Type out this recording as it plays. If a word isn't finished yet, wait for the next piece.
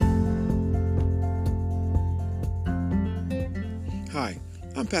Hi,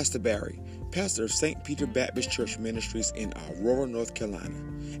 I'm Pastor Barry, pastor of St. Peter Baptist Church Ministries in Aurora, North Carolina,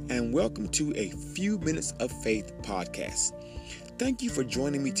 and welcome to a Few Minutes of Faith podcast. Thank you for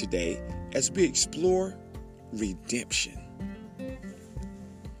joining me today as we explore redemption.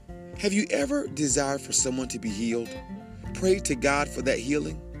 Have you ever desired for someone to be healed? Prayed to God for that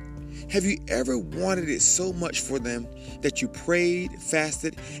healing? Have you ever wanted it so much for them that you prayed,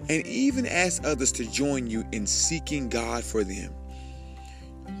 fasted, and even asked others to join you in seeking God for them?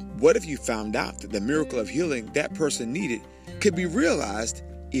 What if you found out that the miracle of healing that person needed could be realized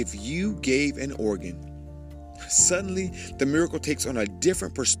if you gave an organ? Suddenly, the miracle takes on a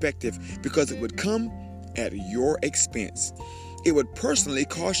different perspective because it would come at your expense. It would personally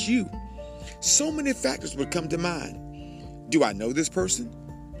cost you. So many factors would come to mind. Do I know this person?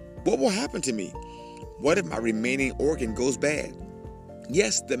 What will happen to me? What if my remaining organ goes bad?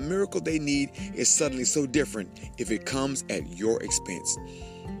 Yes, the miracle they need is suddenly so different if it comes at your expense.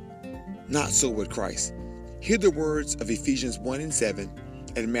 Not so with Christ. Hear the words of Ephesians 1:7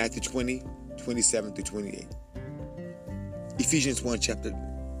 and Matthew 20:27-28. Ephesians 1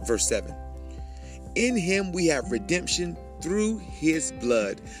 verse 7. In him we have redemption through his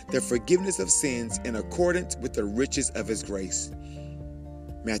blood, the forgiveness of sins in accordance with the riches of his grace.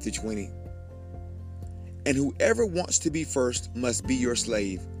 Matthew 20. And whoever wants to be first must be your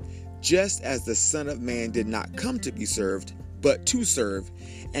slave, just as the Son of Man did not come to be served, but to serve,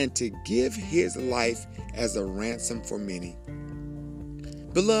 and to give his life as a ransom for many.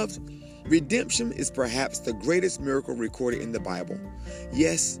 Beloved, redemption is perhaps the greatest miracle recorded in the Bible.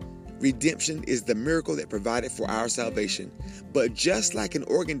 Yes, redemption is the miracle that provided for our salvation. But just like an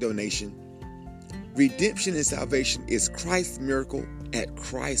organ donation, redemption and salvation is Christ's miracle at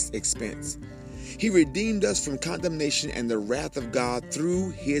Christ's expense. He redeemed us from condemnation and the wrath of God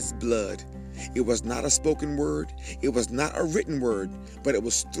through his blood. It was not a spoken word, it was not a written word, but it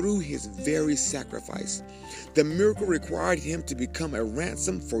was through his very sacrifice. The miracle required him to become a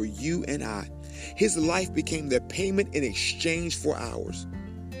ransom for you and I. His life became the payment in exchange for ours.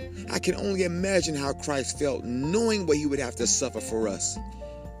 I can only imagine how Christ felt knowing what he would have to suffer for us.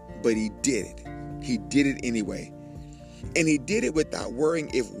 But he did it. He did it anyway. And he did it without worrying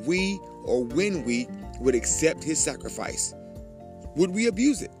if we or when we would accept his sacrifice. Would we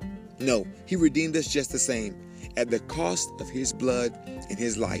abuse it? No, he redeemed us just the same, at the cost of his blood and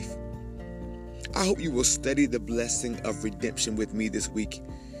his life. I hope you will study the blessing of redemption with me this week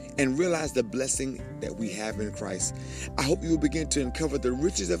and realize the blessing that we have in Christ. I hope you will begin to uncover the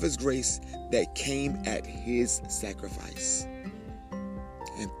riches of his grace that came at his sacrifice.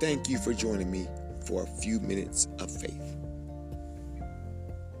 And thank you for joining me for a few minutes of faith.